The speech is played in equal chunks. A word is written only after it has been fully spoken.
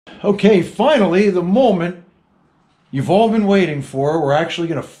Okay, finally, the moment you've all been waiting for. We're actually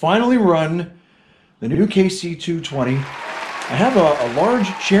going to finally run the new KC220. I have a large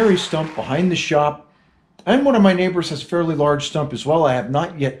cherry stump behind the shop, and one of my neighbors has a fairly large stump as well. I have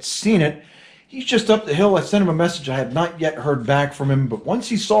not yet seen it. He's just up the hill. I sent him a message. I have not yet heard back from him, but once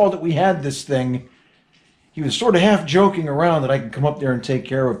he saw that we had this thing, he was sort of half joking around that I can come up there and take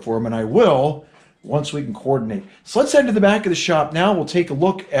care of it for him, and I will once we can coordinate. So let's head to the back of the shop now. We'll take a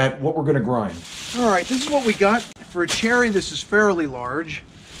look at what we're going to grind. All right, this is what we got. For a cherry, this is fairly large.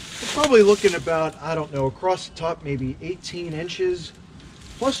 We're probably looking about, I don't know, across the top maybe 18 inches,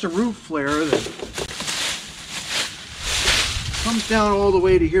 plus the root flare that comes down all the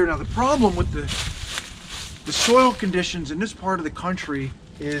way to here. Now the problem with the soil conditions in this part of the country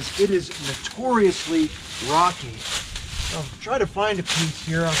is it is notoriously rocky. I'll try to find a piece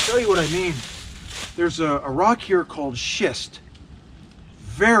here. I'll show you what I mean. There's a rock here called schist.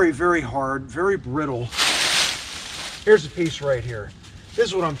 Very, very hard, very brittle. Here's a piece right here. This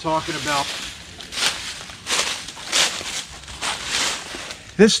is what I'm talking about.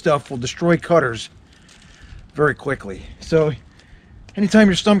 This stuff will destroy cutters very quickly. So anytime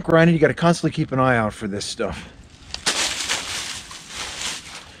you're stump grinding, you got to constantly keep an eye out for this stuff.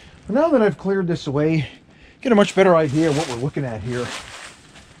 Now that I've cleared this away, get a much better idea of what we're looking at here.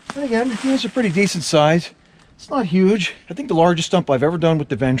 And again, it's a pretty decent size. It's not huge. I think the largest stump I've ever done with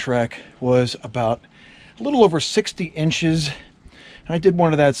the Ventrac was about a little over 60 inches. And I did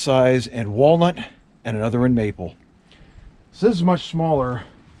one of that size in walnut and another in maple. So this is much smaller.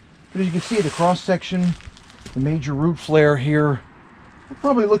 But as you can see, the cross section, the major root flare here, we're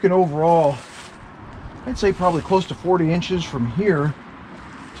probably looking overall, I'd say probably close to 40 inches from here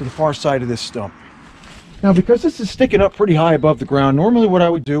to the far side of this stump. Now, because this is sticking up pretty high above the ground, normally what I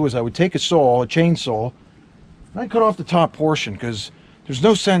would do is I would take a chainsaw, and I'd cut off the top portion, because there's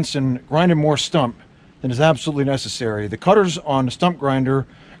no sense in grinding more stump than is absolutely necessary. The cutters on the stump grinder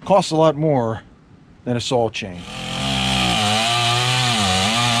cost a lot more than a saw chain.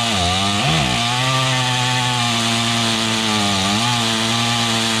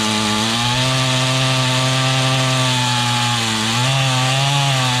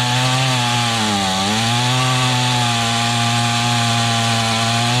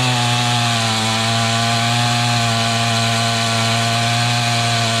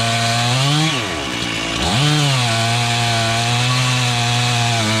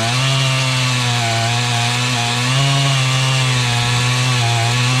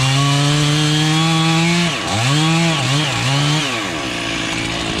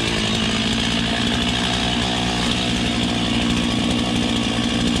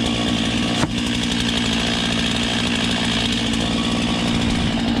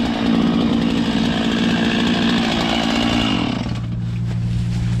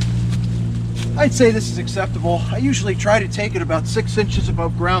 I'd say this is acceptable. I usually try to take it about 6 inches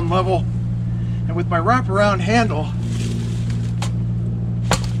above ground level, and with my wraparound handle,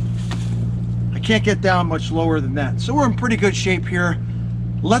 I can't get down much lower than that. So we're in pretty good shape here.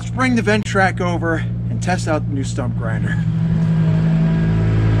 Let's bring the Ventrac over and test out the new stump grinder.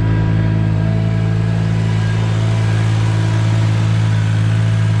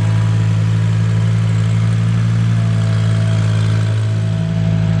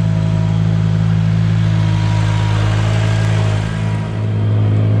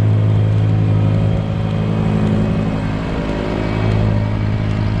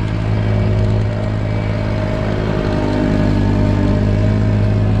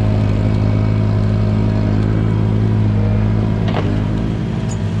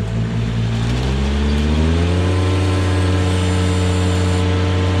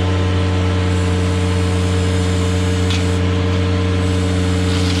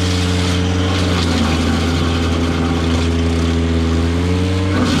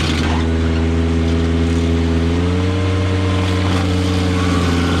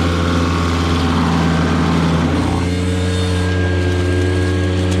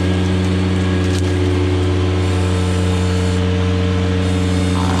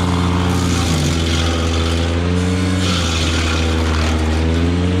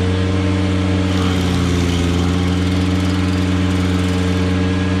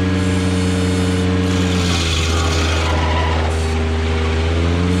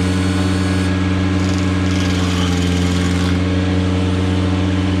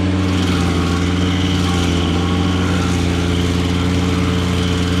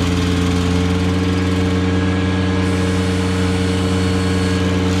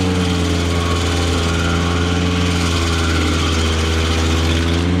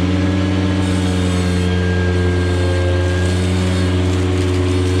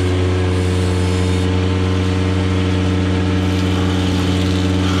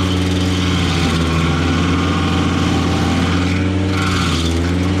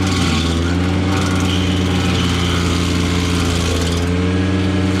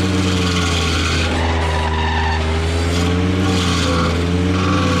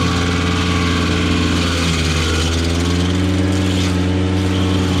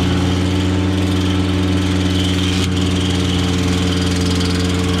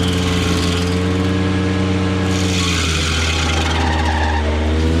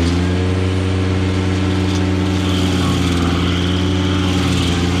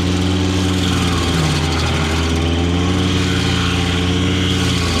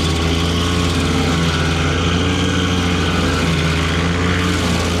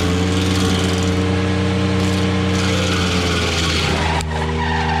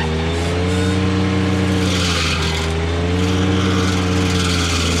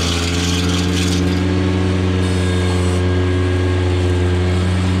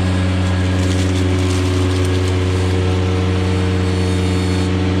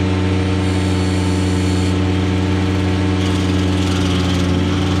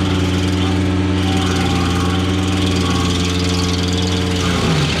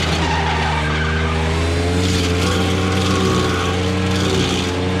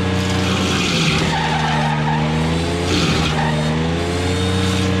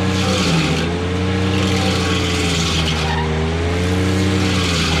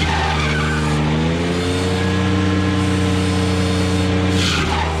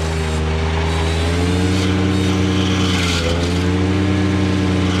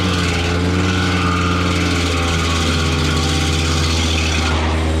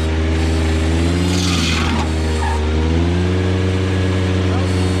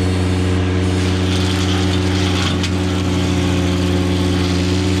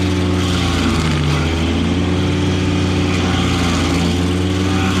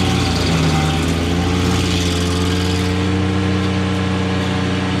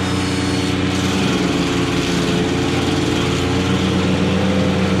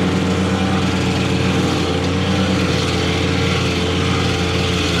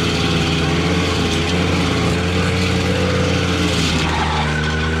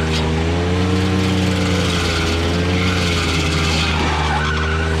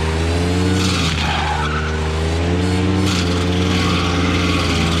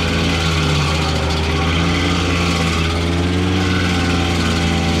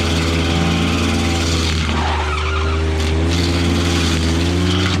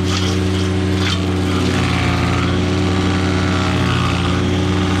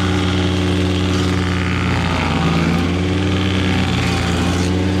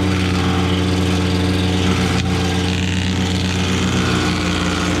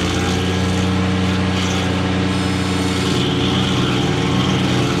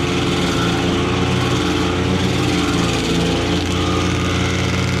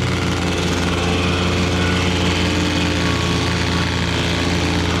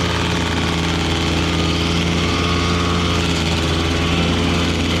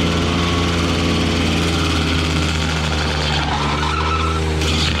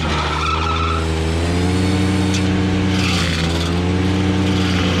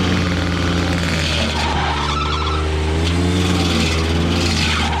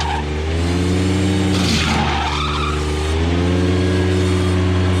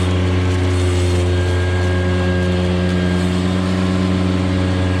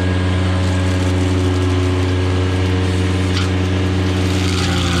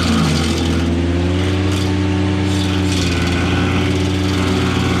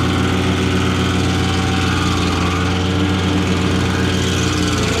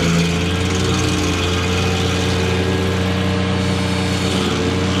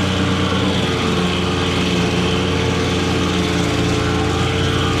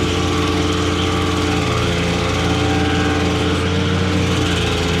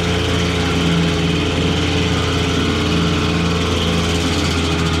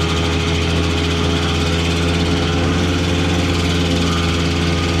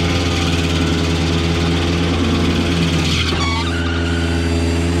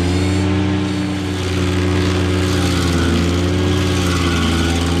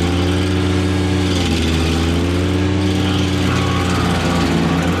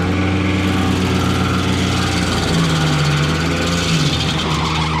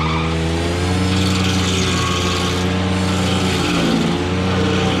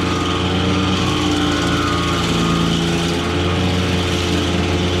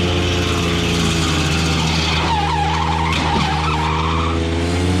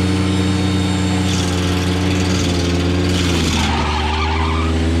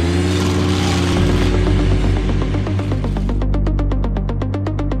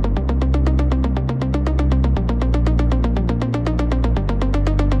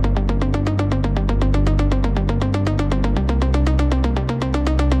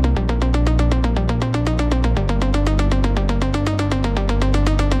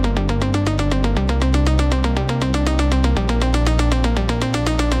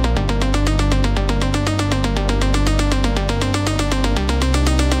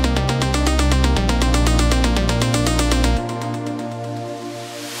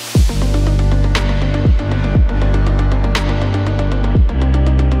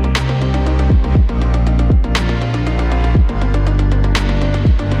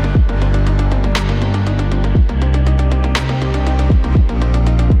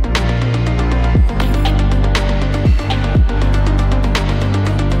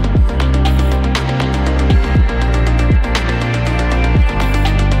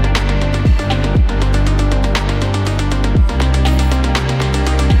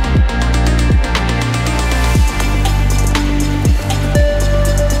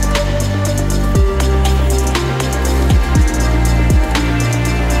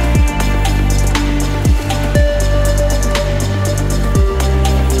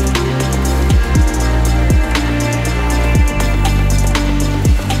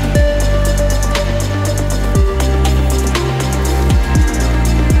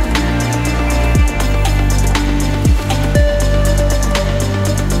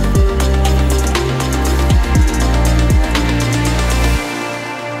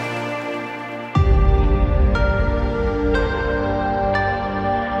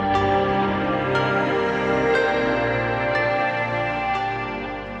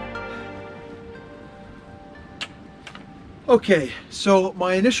 Okay, so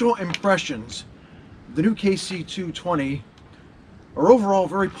my initial impressions, the new KC220 are overall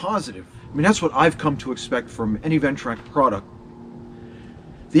very positive. I mean, that's what I've come to expect from any Ventrac product.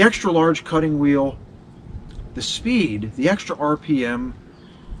 The extra large cutting wheel, the speed, the extra RPM,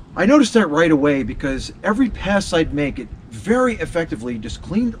 I noticed that right away because every pass I'd make, it very effectively just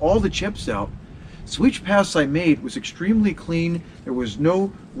cleaned all the chips out. So each pass I made was extremely clean. There was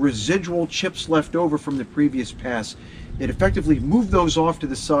no residual chips left over from the previous pass. It effectively moved those off to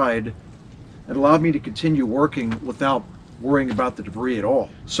the side and allowed me to continue working without worrying about the debris at all.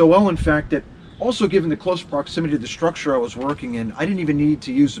 So well, in fact, that also given the close proximity to the structure I was working in, I didn't even need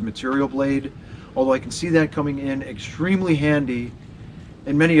to use the material blade, although I can see that coming in extremely handy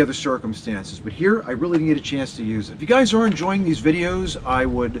in many other circumstances. But here, I really didn't get a chance to use it. If you guys are enjoying these videos, I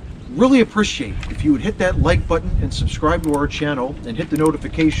would really appreciate if you would hit that like button and subscribe to our channel and hit the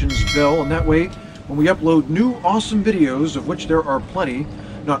notifications bell, and that way, when we upload new awesome videos, of which there are plenty,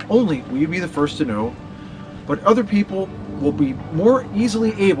 not only will you be the first to know, but other people will be more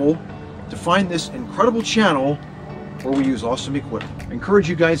easily able to find this incredible channel where we use awesome equipment. I encourage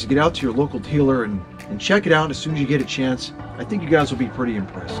you guys to get out to your local dealer and check it out as soon as you get a chance. I think you guys will be pretty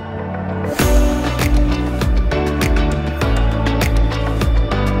impressed.